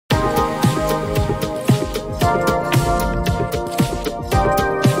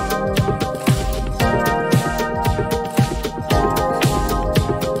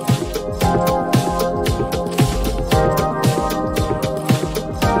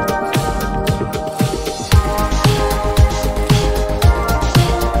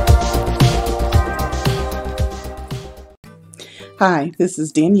Hi, this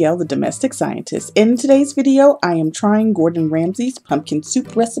is Danielle, the domestic scientist. In today's video, I am trying Gordon Ramsay's pumpkin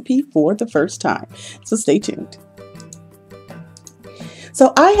soup recipe for the first time, so stay tuned.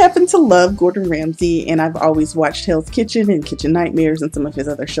 So I happen to love Gordon Ramsay, and I've always watched Hell's Kitchen and Kitchen Nightmares and some of his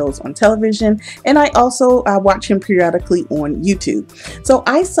other shows on television, and I also watch him periodically on YouTube. So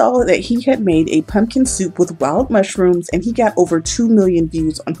I saw that he had made a pumpkin soup with wild mushrooms, and he got over 2 million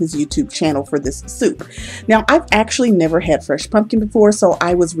views on his YouTube channel for this soup. Now, I've actually never had fresh pumpkin before, so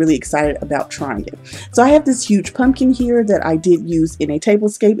I was really excited about trying it. So I have this huge pumpkin here that I did use in a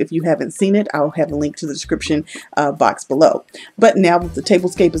Tablescape. If you haven't seen it, I'll have a link to the description box below. But now that the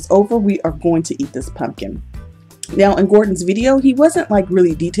Tablescape is over, we are going to eat this pumpkin. Now, in Gordon's video, he wasn't like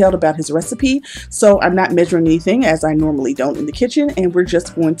really detailed about his recipe, so I'm not measuring anything as I normally don't in the kitchen, and we're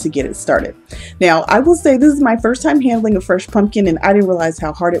just going to get it started. Now, I will say this is my first time handling a fresh pumpkin, and I didn't realize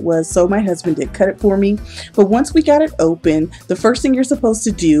how hard it was, so my husband did cut it for me. But once we got it open, the first thing you're supposed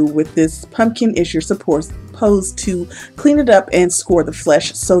to do with this pumpkin is you're supposed to clean it up and score the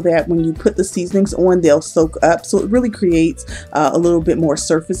flesh so that when you put the seasonings on, they'll soak up. So it really creates a little bit more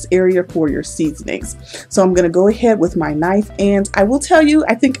surface area for your seasonings. So I'm going to go ahead with my knife, and I will tell you,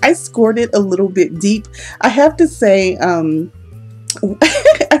 I think I scored it a little bit deep. I have to say,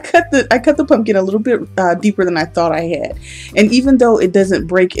 I cut the pumpkin a little bit deeper than I thought I had, and even though it doesn't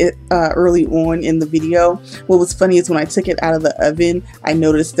break it early on in the video, what was funny is when I took it out of the oven, I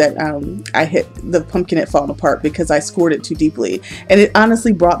noticed that the pumpkin had fallen apart because I scored it too deeply, and it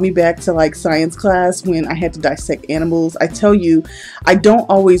honestly brought me back to like science class when I had to dissect animals. I tell you, I don't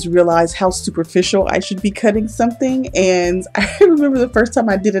always realize how superficial I should be cutting something, and I remember the first time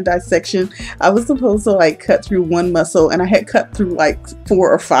I did a dissection, I was supposed to like cut through one muscle, and I had cut through like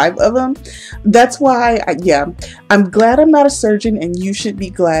 4 or 5 of them. That's why, I'm glad I'm not a surgeon, and you should be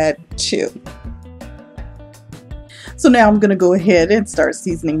glad too. So now I'm going to go ahead and start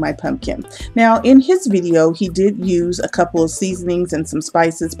seasoning my pumpkin. Now, in his video, he did use a couple of seasonings and some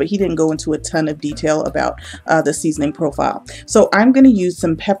spices, but he didn't go into a ton of detail about the seasoning profile. So I'm going to use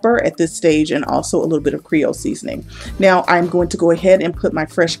some pepper at this stage and also a little bit of Creole seasoning. Now, I'm going to go ahead and put my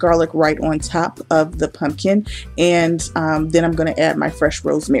fresh garlic right on top of the pumpkin, and then I'm going to add my fresh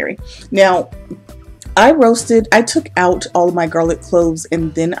rosemary. Now, I took out all of my garlic cloves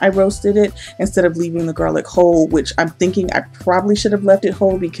and then I roasted it instead of leaving the garlic whole, which I'm thinking I probably should have left it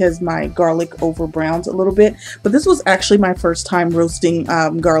whole because my garlic over browns a little bit. But this was actually my first time roasting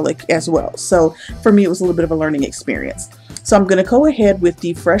garlic as well. So for me, it was a little bit of a learning experience. So I'm going to go ahead with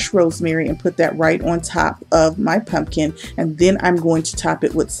the fresh rosemary and put that right on top of my pumpkin, and then I'm going to top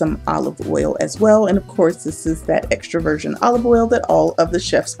it with some olive oil as well. And of course, this is that extra virgin olive oil that all of the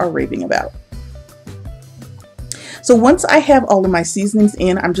chefs are raving about. So once I have all of my seasonings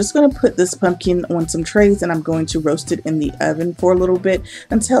in, I'm just going to put this pumpkin on some trays, and I'm going to roast it in the oven for a little bit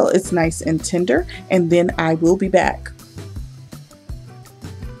until it's nice and tender, and then I will be back.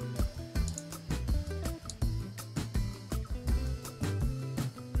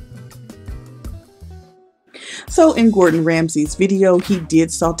 So in Gordon Ramsay's video, he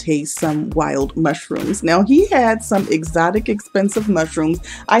did saute some wild mushrooms. Now, he had some exotic, expensive mushrooms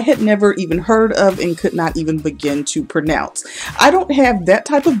I had never even heard of and could not even begin to pronounce. I don't have that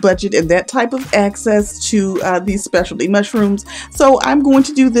type of budget and that type of access to these specialty mushrooms, so I'm going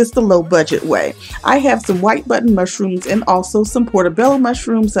to do this the low budget way. I have some white button mushrooms and also some portobello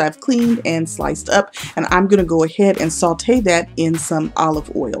mushrooms that I've cleaned and sliced up, and I'm going to go ahead and saute that in some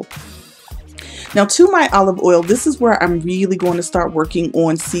olive oil. Now, to my olive oil, this is where I'm really going to start working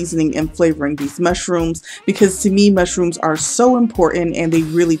on seasoning and flavoring these mushrooms, because to me, mushrooms are so important and they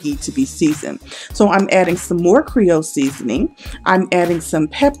really need to be seasoned. So I'm adding some more Creole seasoning. I'm adding some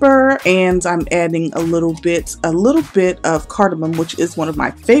pepper, and I'm adding a little bit of cardamom, which is one of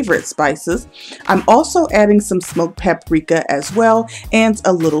my favorite spices. I'm also adding some smoked paprika as well, and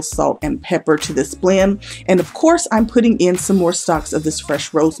a little salt and pepper to this blend. And of course, I'm putting in some more stalks of this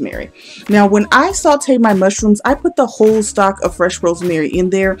fresh rosemary. Now, when I saute my mushrooms, I put the whole stalk of fresh rosemary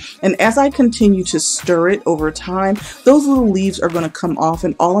in there, and as I continue to stir it over time, those little leaves are going to come off,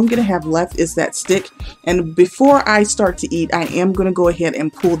 and all I'm going to have left is that stick. And before I start to eat, I am going to go ahead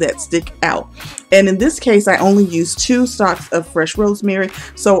and pull that stick out. And in this case, I only used 2 stalks of fresh rosemary,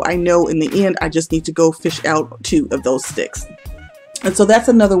 so I know in the end I just need to go fish out 2 of those sticks. And so that's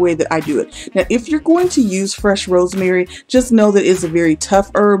another way that I do it. Now, if you're going to use fresh rosemary, just know that it's a very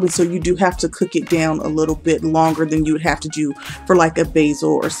tough herb, and so you do have to cook it down a little bit longer than you would have to do for like a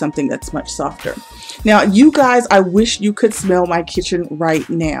basil or something that's much softer. Now, you guys, I wish you could smell my kitchen right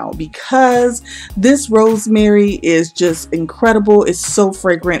now, because this rosemary is just incredible. It's so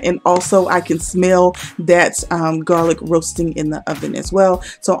fragrant, and also I can smell that garlic roasting in the oven as well.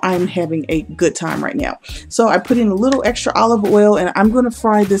 So I'm having a good time right now. So I put in a little extra olive oil, and I'm going to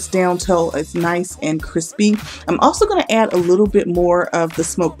fry this down till it's nice and crispy. I'm also going to add a little bit more of the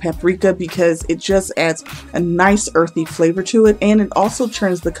smoked paprika, because it just adds a nice earthy flavor to it, and it also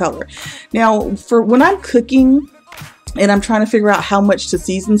turns the color. Now, for when I'm cooking and I'm trying to figure out how much to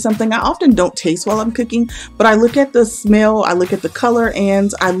season something, I often don't taste while I'm cooking, but I look at the smell, I look at the color, and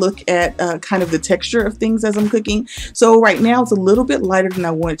I look at kind of the texture of things as I'm cooking. So right now it's a little bit lighter than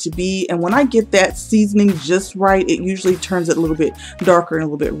I want it to be, and when I get that seasoning just right, it usually turns it a little bit darker and a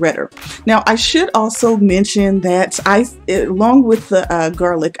little bit redder. Now, I should also mention that along with the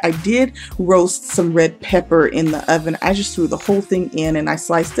garlic, I did roast some red pepper in the oven. I just threw the whole thing in and I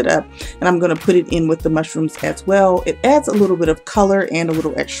sliced it up, and I'm going to put it in with the mushrooms as well. It adds a little bit of color and a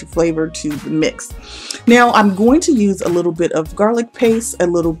little extra flavor to the mix. Now, I'm going to use a little bit of garlic paste, a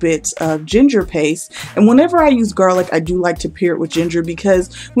little bit of ginger paste, and whenever I use garlic, I do like to pair it with ginger,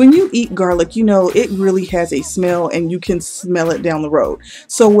 because when you eat garlic, you know, it really has a smell and you can smell it down the road.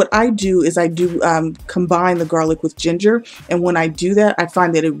 So what I do is I do combine the garlic with ginger, and when I do that, I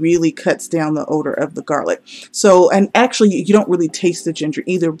find that it really cuts down the odor of the garlic. So, and actually you don't really taste the ginger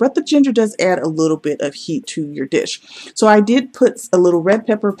either, but the ginger does add a little bit of heat to your dish. So I did put a little red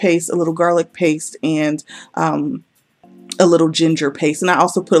pepper paste, a little garlic paste, and a little ginger paste, and I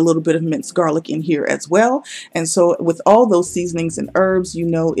also put a little bit of minced garlic in here as well. And so with all those seasonings and herbs, you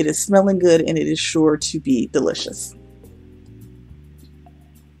know it is smelling good and it is sure to be delicious.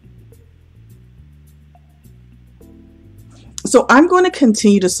 So I'm going to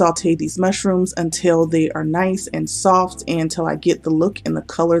continue to saute these mushrooms until they are nice and soft, and until I get the look and the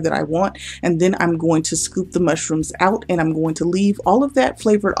color that I want. And then I'm going to scoop the mushrooms out, and I'm going to leave all of that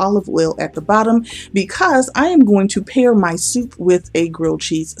flavored olive oil at the bottom, because I am going to pair my soup with a grilled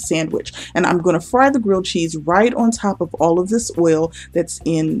cheese sandwich. And I'm going to fry the grilled cheese right on top of all of this oil that's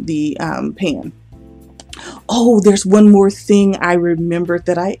in the pan. Oh, there's one more thing I remembered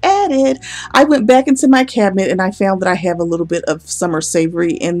that I added. I went back into my cabinet and I found that I have a little bit of summer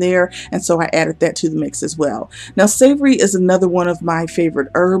savory in there, and so I added that to the mix as well. Now, savory is another one of my favorite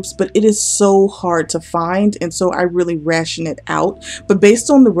herbs, but it is so hard to find, and so I really ration it out. But based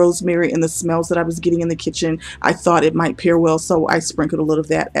on the rosemary and the smells that I was getting in the kitchen, I thought it might pair well, so I sprinkled a little of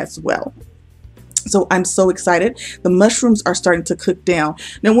that as well. So I'm so excited. The mushrooms are starting to cook down.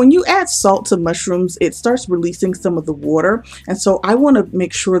 Now, when you add salt to mushrooms, it starts releasing some of the water. And so I want to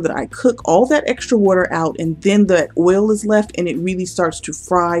make sure that I cook all that extra water out, and then that oil is left, and it really starts to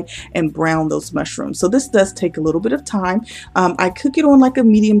fry and brown those mushrooms. So this does take a little bit of time. I cook it on like a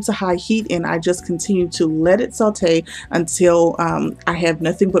medium to high heat, and I just continue to let it saute until I have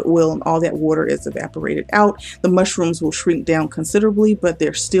nothing but oil and all that water is evaporated out. The mushrooms will shrink down considerably, but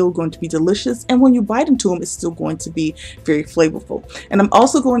they're still going to be delicious. And when you bite into them, it's still going to be very flavorful. And I'm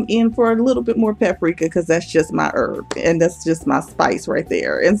also going in for a little bit more paprika, because that's just my herb and that's just my spice right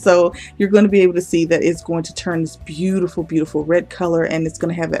there. And so you're going to be able to see that it's going to turn this beautiful, beautiful red color, and it's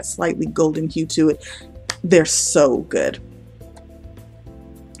going to have that slightly golden hue to it. They're so good.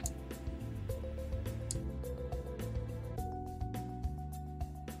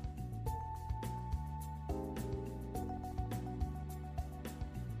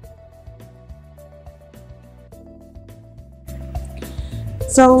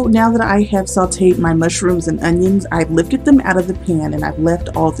 So now that I have sauteed my mushrooms and onions, I've lifted them out of the pan and I've left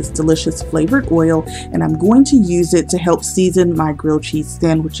all this delicious flavored oil, and I'm going to use it to help season my grilled cheese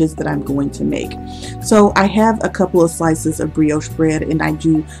sandwiches that I'm going to make. So I have a couple of slices of brioche bread, and I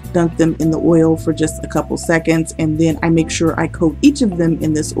do dunk them in the oil for just a couple seconds, and then I make sure I coat each of them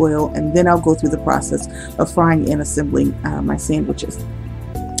in this oil, and then I'll go through the process of frying and assembling my sandwiches.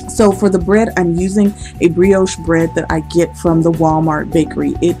 So for the bread, I'm using a brioche bread that I get from the Walmart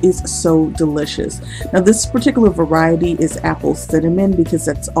bakery. It is so delicious. Now, this particular variety is apple cinnamon, because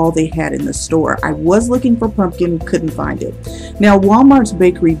that's all they had in the store. I was looking for pumpkin, couldn't find it. Now, Walmart's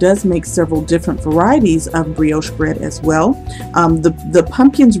bakery does make several different varieties of brioche bread as well. The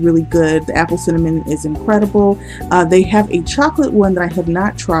pumpkin's really good. The apple cinnamon is incredible. They have a chocolate one that I have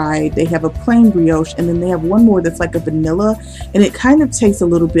not tried. They have a plain brioche, and then they have one more that's like a vanilla, and it kind of tastes a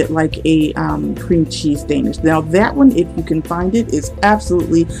little bit bit like a cream cheese Danish. Now that one, if you can find it, is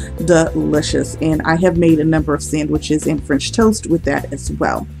absolutely delicious, and I have made a number of sandwiches and French toast with that as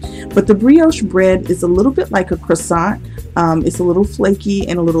well. But the brioche bread is a little bit like a croissant. It's a little flaky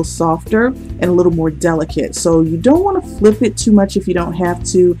and a little softer and a little more delicate. So you don't want to flip it too much if you don't have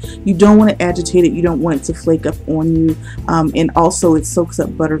to. You don't want to agitate it. You don't want it to flake up on you. And also it soaks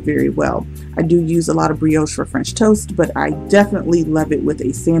up butter very well. I do use a lot of brioche for French toast, but I definitely love it with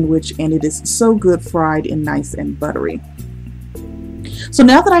a sandwich, and it is so good fried and nice and buttery. So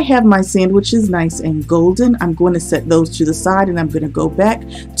now that I have my sandwiches nice and golden, I'm going to set those to the side, and I'm going to go back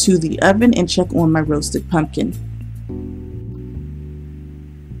to the oven and check on my roasted pumpkin.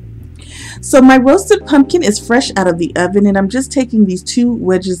 So my roasted pumpkin is fresh out of the oven, and I'm just taking these 2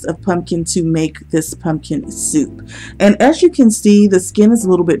 wedges of pumpkin to make this pumpkin soup. And as you can see, the skin is a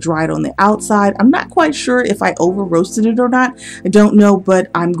little bit dried on the outside. I'm not quite sure if I over roasted it or not. I don't know,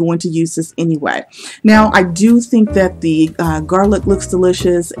 but I'm going to use this anyway. Now I do think that the garlic looks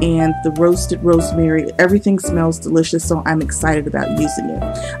delicious, and the roasted rosemary, everything smells delicious, so I'm excited about using it.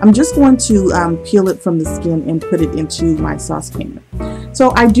 I'm just going to peel it from the skin and put it into my saucepan.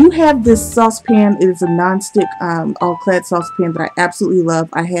 So I do have this saucepan. It is a non-stick all-clad saucepan that I absolutely love.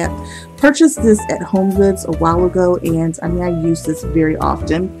 I had purchased this at Home Goods a while ago, and I mean, I use this very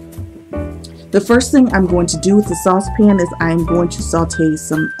often. The first thing I'm going to do with the saucepan is I'm going to saute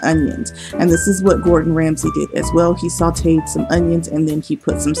some onions, and this is what Gordon Ramsay did as well. He sauteed some onions and then he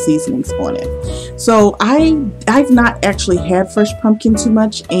put some seasonings on it. So I've not actually had fresh pumpkin too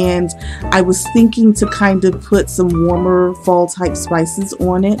much, and I was thinking to kind of put some warmer fall type spices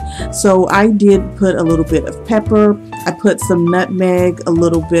on it. So I did put a little bit of pepper, I put some nutmeg, a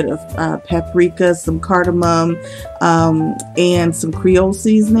little bit of paprika, some cardamom, and some Creole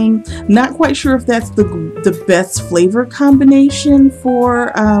seasoning. Not quite sure if that's the best flavor combination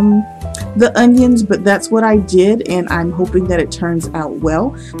for the onions, but that's what I did, and I'm hoping that it turns out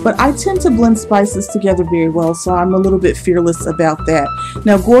well. But I tend to blend spices together very well, so I'm a little bit fearless about that.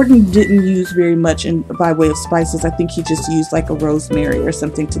 Now Gordon didn't use very much by way of spices. I think he just used like a rosemary or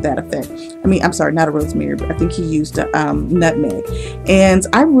something to that effect. I mean, I'm sorry, not a rosemary, but I think he used a nutmeg. And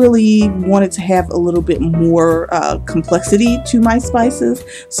I really wanted to have a little bit more complexity to my spices,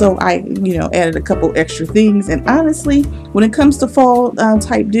 so I, added a couple extra things. And honestly, when it comes to fall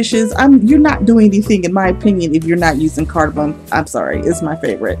type dishes, you're not doing anything, in my opinion, if you're not using cardamom. I'm sorry, it's my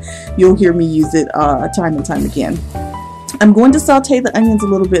favorite. You'll hear me use it time and time again. I'm going to saute the onions a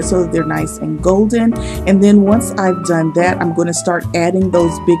little bit so that they're nice and golden, and then once I've done that, I'm going to start adding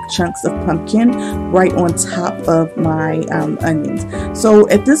those big chunks of pumpkin right on top of my onions. So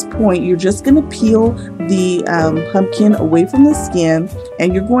at this point, you're just going to peel the pumpkin away from the skin,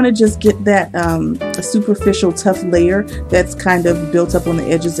 and you're going to just get that superficial tough layer that's kind of built up on the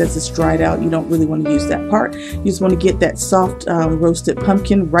edges as it's dried out. You don't really want to use that part. You just want to get that soft roasted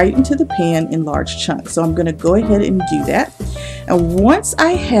pumpkin right into the pan in large chunks. So I'm going to go ahead and do that. And once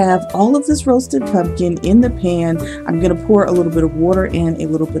I have all of this roasted pumpkin in the pan, I'm going to pour a little bit of water and a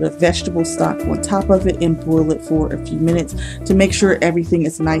little bit of vegetable stock on top of it and boil it for a few minutes to make sure everything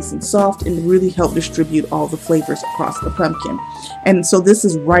is nice and soft and really help distribute all the flavors across the pumpkin. And so this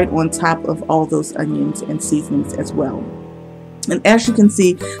is right on top of all those onions and seasonings as well. And as you can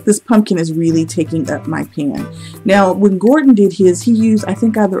see, this pumpkin is really taking up my pan. Now, when Gordon did his, he used, I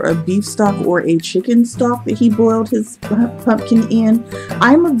think, either a beef stock or a chicken stock that he boiled his pumpkin in.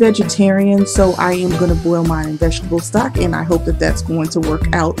 I'm a vegetarian, so I am going to boil mine in vegetable stock, and I hope that that's going to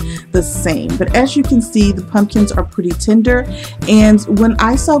work out the same. But as you can see, the pumpkins are pretty tender, and when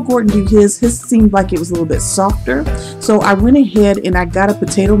I saw Gordon do his seemed like it was a little bit softer. So I went ahead and I got a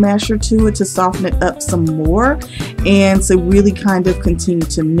potato masher to it to soften it up some more, and to really kind of continue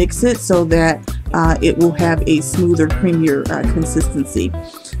to mix it so that it will have a smoother, creamier consistency.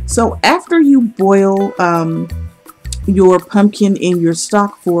 So after you boil your pumpkin in your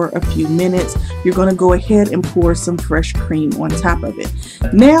stock for a few minutes, you're going to go ahead and pour some fresh cream on top of it.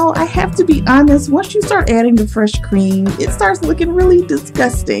 Now, I have to be honest, once you start adding the fresh cream, it starts looking really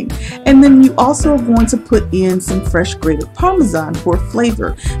disgusting. And then you also are going to put in some fresh grated Parmesan for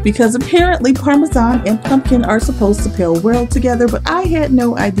flavor, because apparently Parmesan and pumpkin are supposed to pair well together, but I had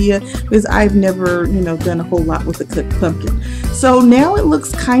no idea because I've never, done a whole lot with a cooked pumpkin. So now it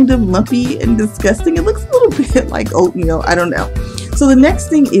looks kind of lumpy and disgusting. It looks a little bit like oatmeal, I don't know. So the next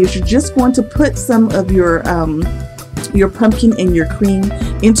thing is you're just going to put some of your pumpkin and your cream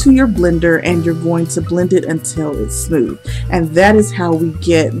into your blender, and you're going to blend it until it's smooth. And that is how we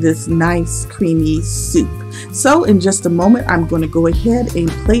get this nice creamy soup. So in just a moment, I'm going to go ahead and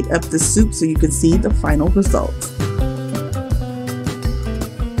plate up the soup so you can see the final results.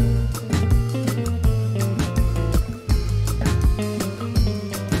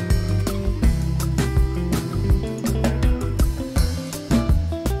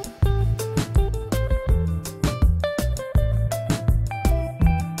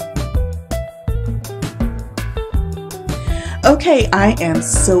 Okay, I am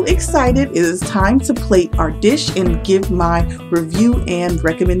so excited. It is time to plate our dish and give my review and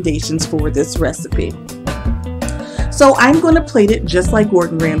recommendations for this recipe. So I'm going to plate it just like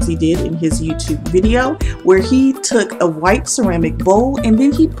Gordon Ramsay did in his YouTube video, where he took a white ceramic bowl and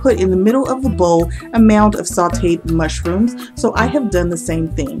then he put in the middle of the bowl a mound of sauteed mushrooms. So I have done the same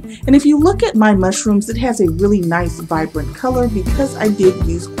thing. And if you look at my mushrooms, it has a really nice vibrant color because I did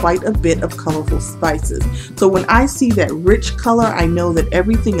use quite a bit of colorful spices. So when I see that rich color, I know that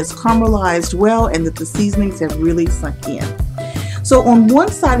everything is caramelized well and that the seasonings have really sunk in. So on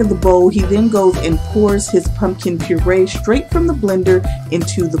one side of the bowl, he then goes and pours his pumpkin puree straight from the blender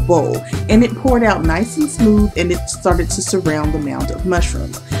into the bowl. And it poured out nice and smooth, and it started to surround the mound of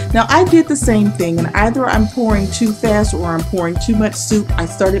mushrooms. Now I did the same thing, and either I'm pouring too fast or I'm pouring too much soup. I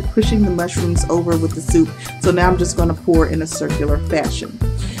started pushing the mushrooms over with the soup. So now I'm just going to pour in a circular fashion.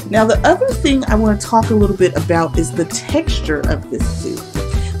 Now the other thing I want to talk a little bit about is the texture of this soup.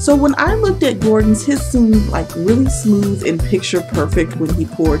 So when I looked at Gordon's, his seemed like really smooth and picture perfect when he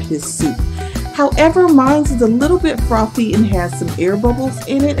poured his soup. However, mine is a little bit frothy and has some air bubbles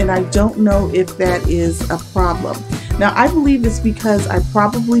in it, and I don't know if that is a problem. Now I believe it's because I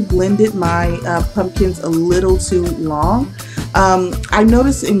probably blended my pumpkins a little too long. I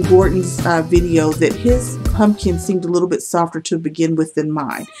noticed in Gordon's video that his pumpkin seemed a little bit softer to begin with than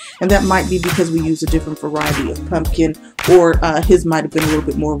mine, and that might be because we use a different variety of pumpkin, or his might have been a little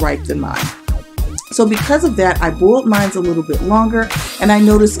bit more ripe than mine. So because of that, I boiled mine a little bit longer, and I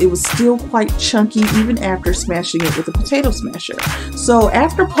noticed it was still quite chunky even after smashing it with a potato smasher. So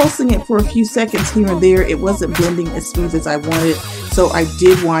after pulsing it for a few seconds here and there, it wasn't blending as smooth as I wanted. So I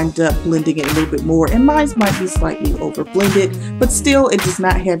did wind up blending it a little bit more, and mine might be slightly over blended, but still it does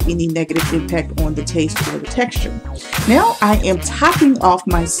not have any negative impact on the taste or the texture. Now I am topping off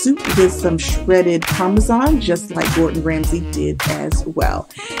my soup with some shredded Parmesan, just like Gordon Ramsay did as well.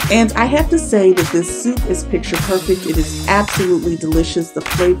 And I have to say that this soup is picture perfect. It is absolutely delicious. The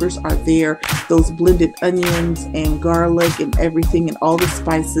flavors are there. Those blended onions and garlic and everything, and all the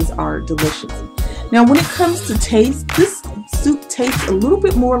spices are delicious. Now when it comes to taste, this soup tastes a little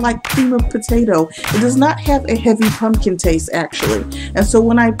bit more like cream of potato. It does not have a heavy pumpkin taste actually. And so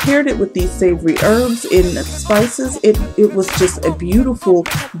when I paired it with these savory herbs and spices, it was just a beautiful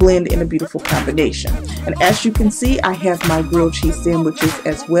blend and a beautiful combination. And as you can see, I have my grilled cheese sandwiches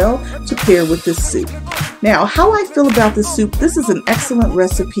as well to pair with this soup. Now, how I feel about this soup, this is an excellent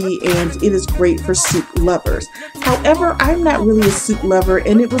recipe and it is great for soup lovers. However, I'm not really a soup lover,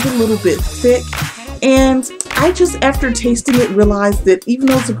 and it was a little bit thick. And I just, after tasting it, realized that even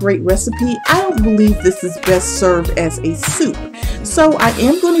though it's a great recipe, I don't believe this is best served as a soup. So I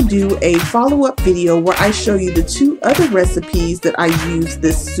am going to do a follow-up video where I show you the two other recipes that I use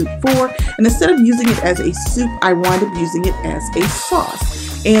this soup for. And instead of using it as a soup, I wind up using it as a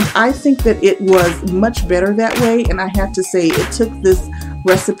sauce. And I think that it was much better that way. And I have to say, it took this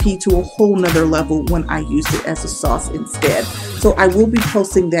recipe to a whole nother level when I used it as a sauce instead. So I will be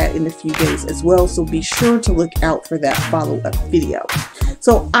posting that in a few days as well, so be sure to look out for that follow-up video.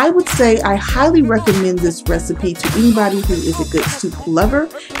 So I would say I highly recommend this recipe to anybody who is a good soup lover,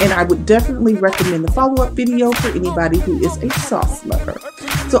 and I would definitely recommend the follow-up video for anybody who is a sauce lover.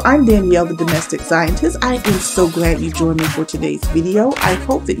 So I'm Danielle, the Domestic Scientist. I am so glad you joined me for today's video. I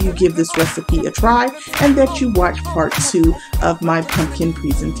hope that you give this recipe a try and that you watch part 2 of my pumpkin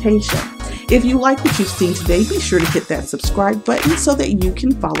presentation. If you like what you've seen today, be sure to hit that subscribe button so that you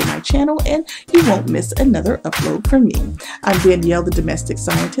can follow my channel and you won't miss another upload from me. I'm Danielle, the Domestic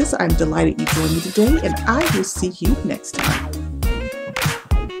Scientist. I'm delighted you joined me today, and I will see you next time.